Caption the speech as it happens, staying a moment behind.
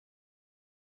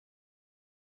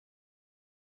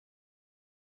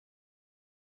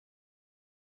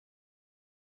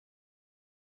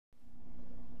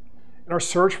In our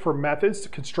search for methods to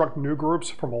construct new groups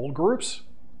from old groups,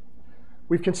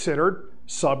 we've considered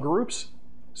subgroups.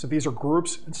 So these are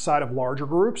groups inside of larger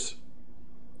groups.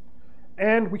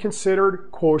 And we considered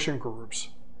quotient groups.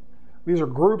 These are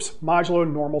groups modulo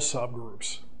normal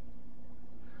subgroups.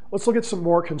 Let's look at some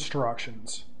more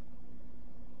constructions.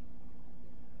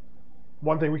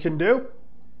 One thing we can do,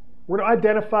 we're going to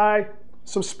identify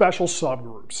some special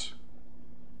subgroups.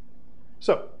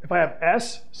 So if I have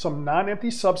S, some non-empty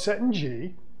subset in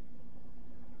G,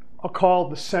 I'll call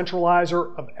the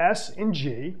centralizer of S in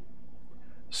G.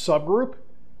 Subgroup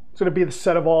is going to be the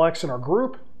set of all X in our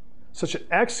group, such that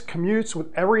X commutes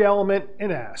with every element in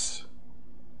S.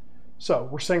 So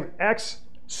we're saying that X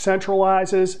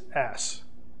centralizes S.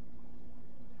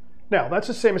 Now that's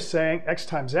the same as saying X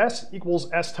times S equals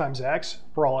S times X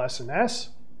for all S and S.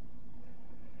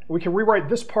 We can rewrite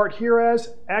this part here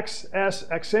as XS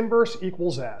X inverse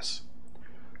equals S.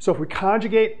 So if we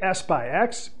conjugate S by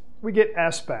X, we get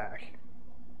S back.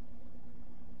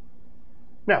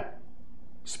 Now,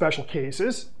 special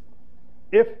cases,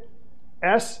 if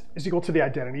S is equal to the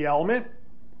identity element,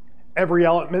 every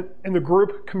element in the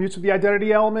group commutes with the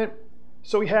identity element,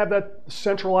 so we have that the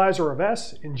centralizer of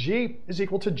S in G is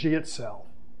equal to G itself.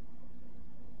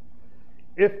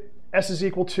 If S is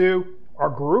equal to our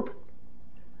group,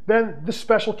 then the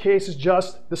special case is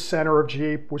just the center of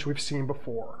G, which we've seen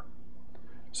before.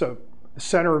 So the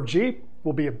center of G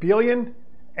will be abelian,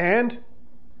 and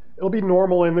it'll be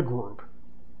normal in the group.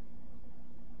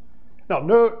 Now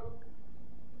note,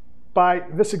 by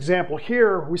this example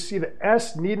here, we see that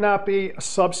S need not be a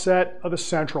subset of the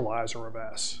centralizer of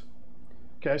S.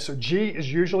 Okay, so G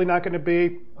is usually not going to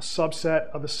be a subset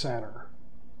of the center.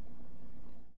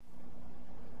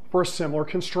 For a similar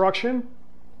construction,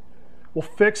 we'll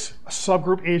fix a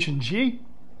subgroup H and G.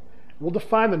 We'll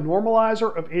define the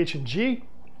normalizer of H and G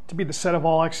to be the set of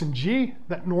all X and G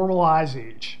that normalize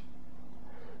H.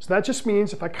 So that just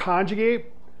means if I conjugate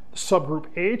the subgroup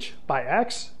H by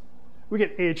X, we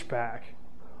get H back.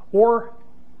 Or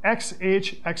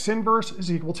XH X inverse is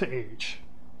equal to H.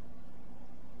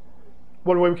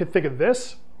 One way we can think of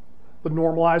this, the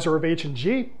normalizer of H and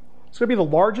G, is going to be the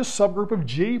largest subgroup of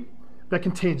G that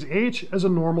contains H as a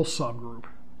normal subgroup.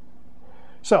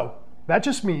 So that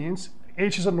just means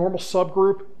H is a normal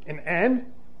subgroup in N,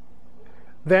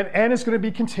 then N is going to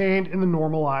be contained in the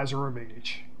normalizer of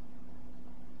H.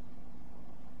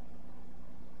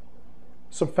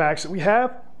 Some facts that we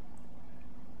have.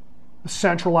 The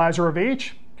centralizer of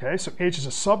H, okay, so H is a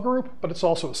subgroup, but it's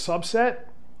also a subset.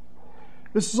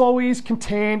 This is always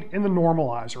contained in the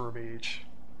normalizer of H.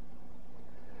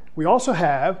 We also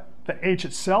have that H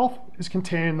itself is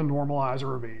contained in the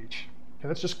normalizer of H. Okay,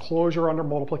 that's just closure under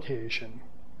multiplication.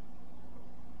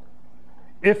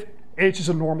 If H is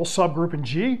a normal subgroup in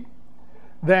G,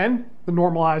 then the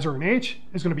normalizer in H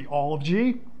is going to be all of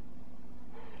G.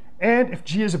 And if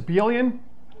G is abelian,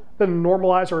 then the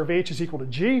normalizer of H is equal to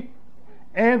G,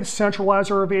 and the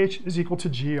centralizer of H is equal to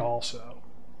G also.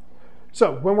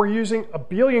 So when we're using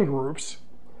abelian groups,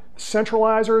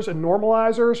 centralizers and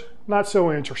normalizers, not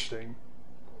so interesting.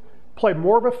 Play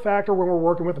more of a factor when we're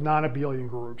working with non-abelian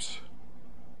groups.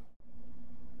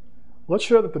 Let's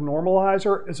show that the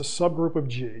normalizer is a subgroup of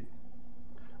G.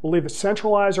 We'll leave the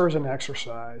centralizer as an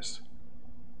exercise.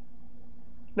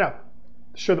 Now,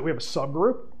 to show that we have a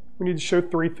subgroup, we need to show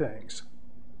three things: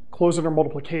 close under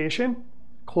multiplication,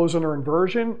 close under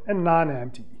inversion, and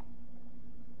non-empty.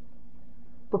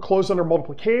 For close under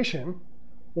multiplication,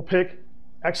 we'll pick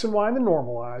X and Y in the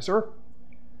normalizer.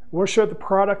 We'll show that the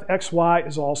product XY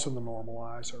is also in the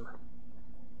normalizer.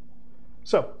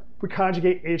 So if we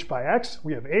conjugate H by X,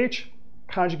 we have H.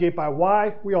 Conjugate by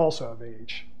Y, we also have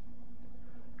H.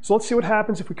 So let's see what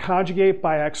happens if we conjugate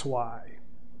by XY.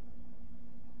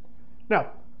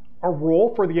 Now, our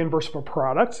rule for the inverse of a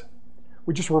product,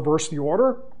 we just reverse the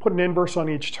order, put an inverse on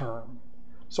each term.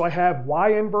 So I have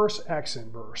Y inverse, X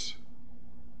inverse.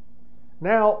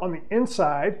 Now on the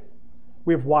inside,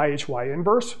 we have YHY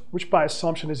inverse, which by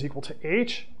assumption is equal to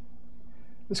H.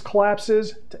 This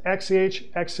collapses to XH,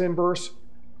 X inverse,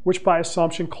 which by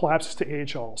assumption collapses to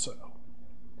H also.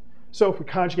 So if we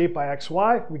conjugate by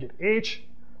XY, we get H.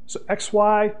 So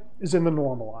XY is in the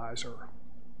normalizer.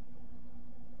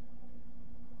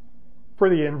 For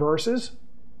the inverses,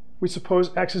 we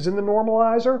suppose X is in the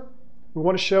normalizer. We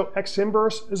want to show X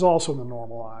inverse is also in the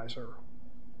normalizer.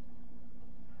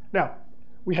 Now,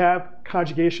 we have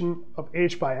conjugation of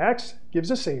H by X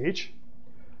gives us H.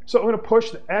 So I'm going to push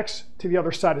the X to the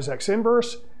other side as X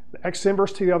inverse. The X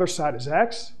inverse to the other side is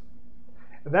X.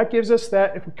 And that gives us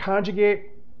that if we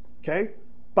conjugate, okay,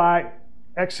 by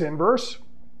X inverse,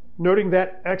 noting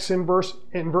that x inverse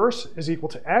is equal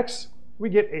to x, we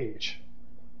get h.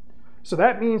 So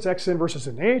that means x inverse is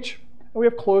in H, and we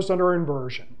have closed under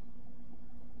inversion.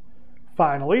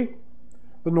 Finally,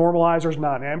 the normalizer is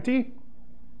non-empty.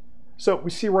 So we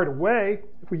see right away,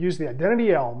 if we use the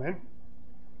identity element,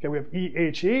 okay, we have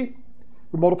EHE,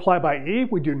 we multiply by E,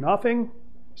 we do nothing,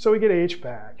 so we get H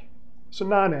back. So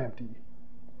non-empty.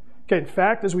 Okay, in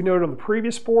fact, as we noted on the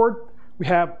previous board, we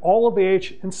have all of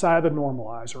H inside the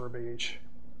normalizer of H.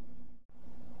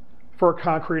 For a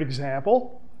concrete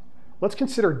example, let's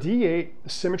consider D8 the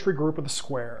symmetry group of the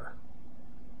square.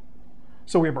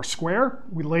 So we have our square,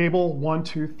 we label 1,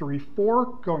 2, 3, 4,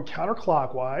 going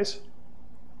counterclockwise.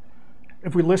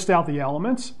 If we list out the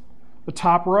elements, the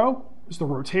top row is the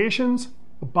rotations,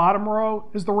 the bottom row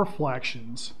is the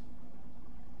reflections.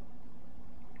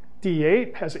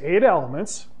 D8 has 8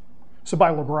 elements, so by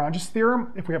Lagrange's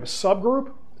theorem, if we have a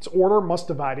subgroup, its order must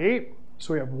divide 8,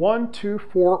 so we have 1, 2,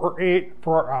 4, or 8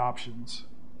 for our options.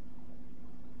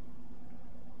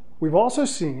 We've also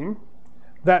seen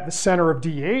that the center of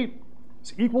D8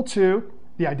 is equal to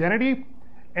the identity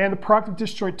and the product of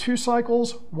disjoint 2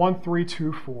 cycles, 1, 3,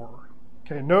 2, 4.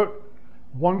 Okay, note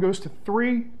 1 goes to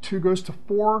 3, 2 goes to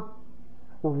 4.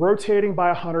 We're rotating by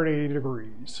 180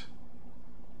 degrees.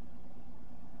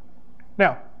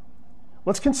 Now,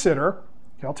 let's consider,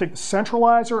 okay, I'll take the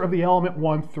centralizer of the element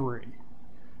 1, 3.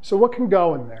 So what can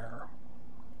go in there?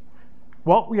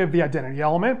 Well, we have the identity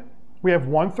element. We have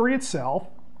 1, 3 itself.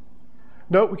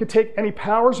 Note we could take any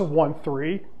powers of 1,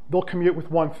 3. They'll commute with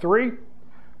 1, 3.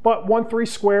 But 1, 3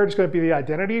 squared is going to be the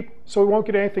identity, so we won't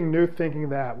get anything new thinking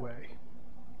that way.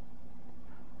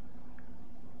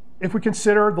 If we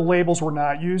consider the labels we're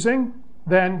not using,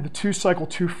 then the 2 cycle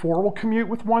 2, 4 will commute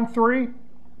with 1, 3.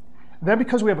 Then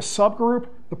because we have a subgroup,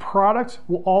 the product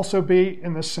will also be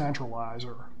in the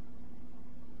centralizer.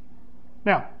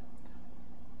 Now,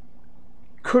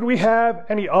 could we have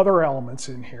any other elements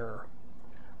in here?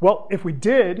 Well, if we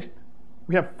did,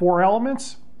 we have 4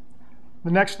 elements.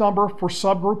 The next number for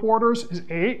subgroup orders is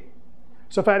 8.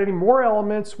 So if I had any more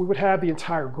elements, we would have the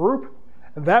entire group.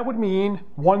 And that would mean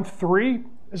 1, 3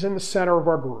 is in the center of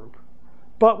our group.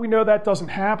 But we know that doesn't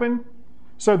happen,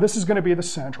 so this is going to be the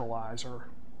centralizer.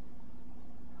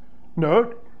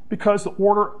 Note, because the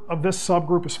order of this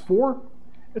subgroup is 4,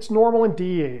 it's normal in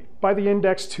D8 by the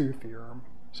index 2 theorem.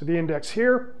 So the index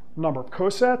here, number of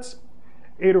cosets,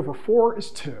 8 over 4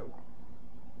 is 2.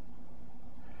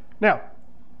 Now,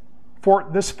 for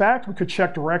this fact, we could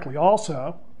check directly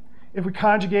also. If we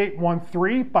conjugate 1,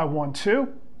 3 by 1, 2,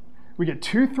 we get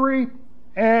 2, 3,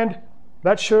 and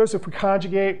that shows if we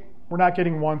conjugate, we're not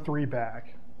getting 1, 3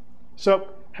 back. So it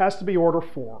has to be order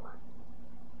 4.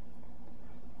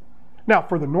 Now,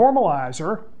 for the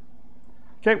normalizer,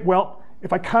 okay, well,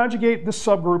 if I conjugate this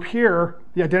subgroup here,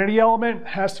 the identity element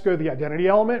has to go to the identity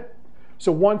element.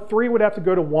 So 1, 3 would have to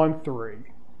go to 1, 3.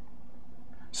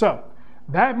 So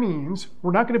that means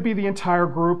we're not going to be the entire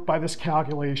group by this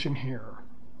calculation here.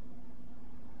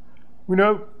 We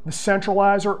know the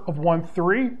centralizer of 1,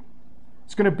 3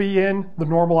 is going to be in the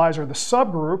normalizer of the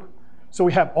subgroup. So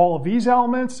we have all of these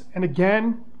elements. And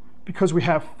again, because we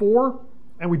have 4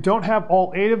 and we don't have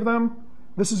all 8 of them,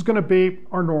 this is going to be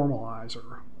our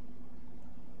normalizer.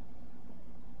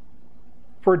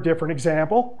 For a different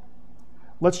example,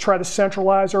 let's try the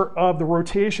centralizer of the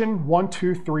rotation 1,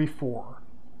 2, 3, 4.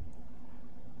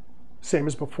 Same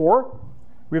as before,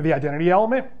 we have the identity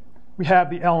element, we have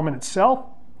the element itself.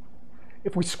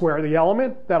 If we square the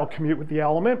element, that'll commute with the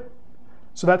element.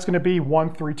 So that's going to be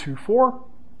 1, 3, 2, 4.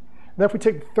 Then if we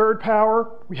take the third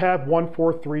power, we have 1,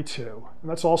 4, 3, 2.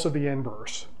 And that's also the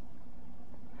inverse.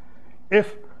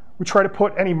 If we try to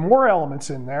put any more elements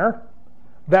in there,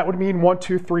 that would mean 1,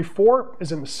 2, 3, 4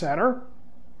 is in the center.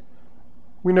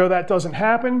 We know that doesn't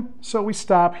happen, so we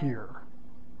stop here.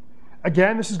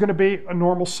 Again, this is going to be a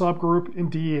normal subgroup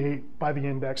in D8 by the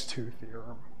index 2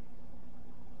 theorem.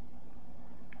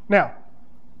 Now,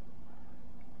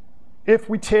 if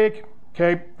we take,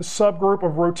 okay, the subgroup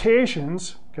of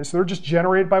rotations, okay, so they're just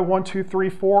generated by 1, 2, 3,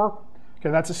 4. Okay,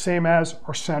 that's the same as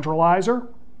our centralizer.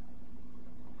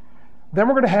 Then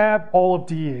we're going to have all of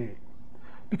D8.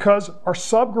 Because our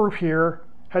subgroup here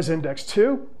has index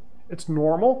 2, it's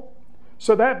normal.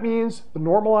 So that means the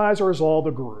normalizer is all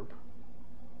the group.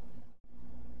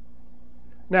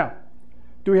 Now,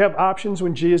 do we have options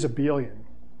when G is abelian?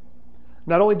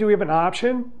 Not only do we have an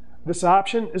option, this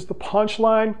option is the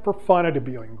punchline for finite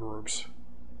abelian groups.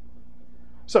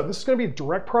 So this is going to be a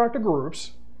direct product of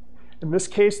groups. In this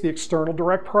case, the external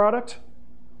direct product.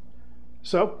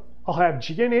 So I'll have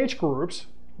G and H groups,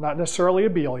 not necessarily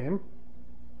abelian.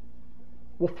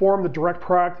 We'll form the direct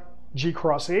product G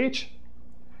cross H.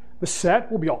 The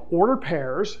set will be all ordered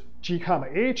pairs, G comma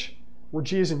H, where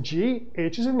G is in G,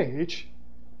 H is in H.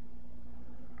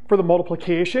 For the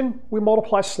multiplication, we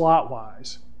multiply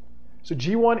slot-wise. So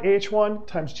G1, H1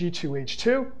 times G2,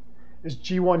 H2 is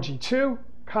G1, G2,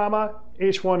 comma,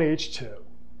 H1, H2.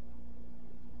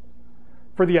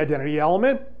 For the identity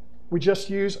element, we just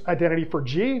use identity for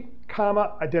G,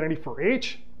 comma, identity for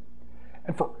H.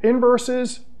 And for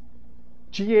inverses,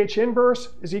 GH inverse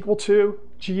is equal to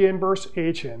G inverse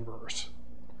H inverse.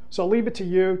 So I'll leave it to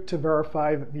you to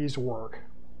verify that these work.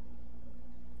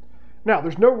 Now,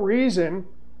 there's no reason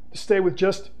to stay with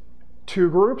just two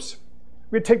groups.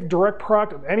 We could take the direct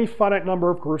product of any finite number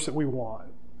of groups that we want.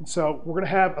 And so we're going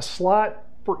to have a slot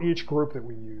for each group that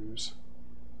we use.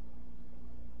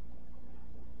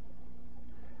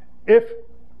 If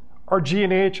our G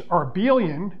and H are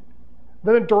abelian,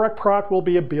 then the direct product will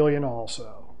be abelian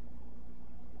also.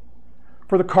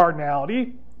 For the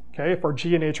cardinality, okay, if our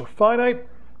G and H are finite,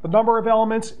 the number of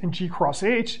elements in G cross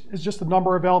H is just the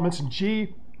number of elements in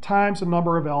G times the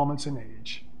number of elements in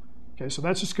H. Okay, so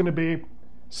that's just going to be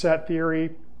set theory.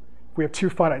 If we have two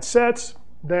finite sets,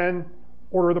 then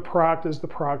order of the product is the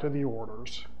product of the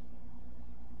orders.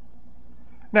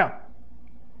 Now,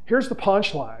 here's the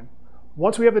punchline.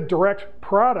 Once we have the direct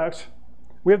product,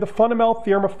 we have the fundamental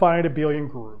theorem of finite abelian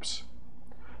groups.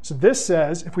 So this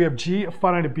says if we have G a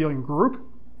finite abelian group,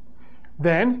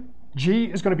 then G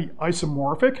is going to be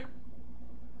isomorphic.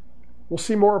 We'll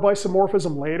see more of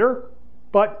isomorphism later,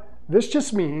 but this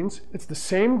just means it's the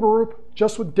same group,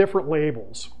 just with different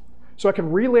labels. So I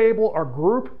can relabel our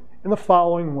group in the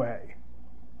following way.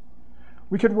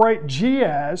 We could write G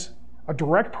as a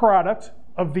direct product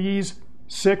of these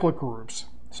cyclic groups.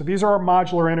 So these are our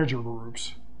modular integer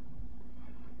groups.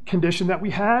 Condition that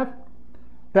we have,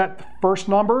 that the first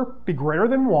number be greater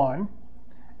than 1,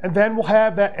 and then we'll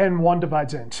have that n1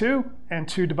 divides n2,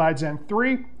 n2 divides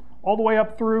n3, all the way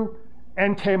up through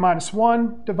nk minus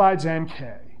 1 divides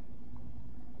nk.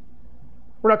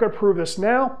 We're not going to prove this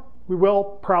now. We will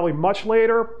probably much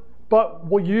later, but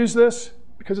we'll use this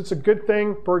because it's a good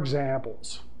thing for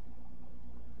examples.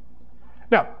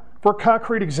 Now, for a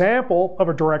concrete example of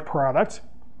a direct product,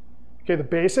 okay, the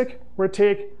basic, we're going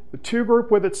to take the 2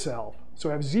 group with itself. So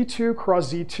we have Z2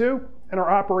 cross Z2 and our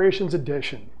operations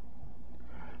addition.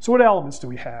 So what elements do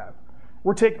we have?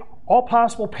 We're taking all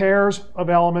possible pairs of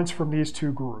elements from these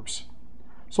 2 groups.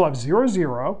 So we'll have 0,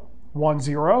 0, 1,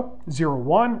 0, 0,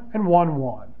 1, and 1,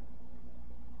 1.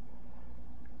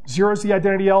 0 is the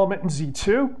identity element in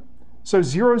Z2. So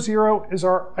 0, 0 is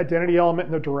our identity element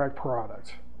in the direct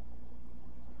product.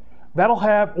 That'll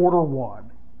have order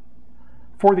 1.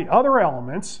 For the other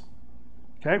elements,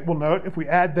 okay, we'll note if we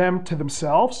add them to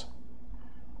themselves,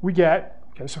 we get,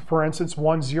 okay, so for instance,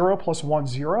 1, 0 plus 1,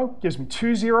 0 gives me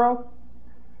 2, 0.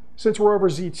 Since we're over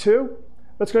Z2,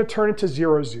 that's going to turn into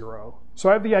 0, 0. So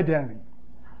I have the identity.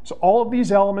 So all of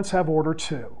these elements have order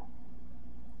 2.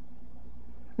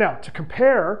 Now, to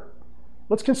compare,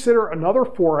 let's consider another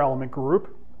 4-element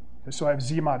group. So I have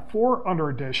Z mod 4 under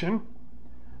addition.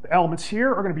 The elements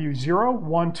here are going to be 0,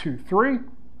 1, 2, 3.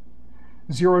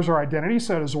 0 is our identity,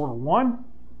 so that is order 1.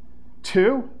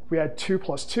 2, if we add 2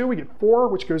 plus 2, we get 4,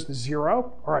 which goes to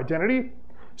 0, our identity.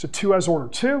 So 2 has order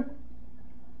 2.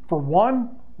 For 1,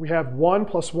 we have 1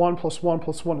 plus 1 plus 1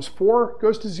 plus 1 is 4,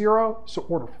 goes to 0, so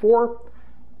order 4.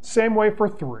 Same way for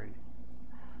 3.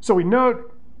 So we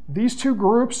note these 2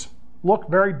 groups look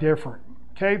very different.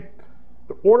 Okay,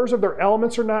 the orders of their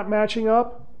elements are not matching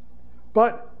up,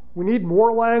 but we need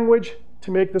more language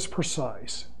to make this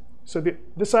precise. So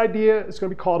this idea is going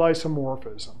to be called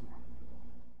isomorphism.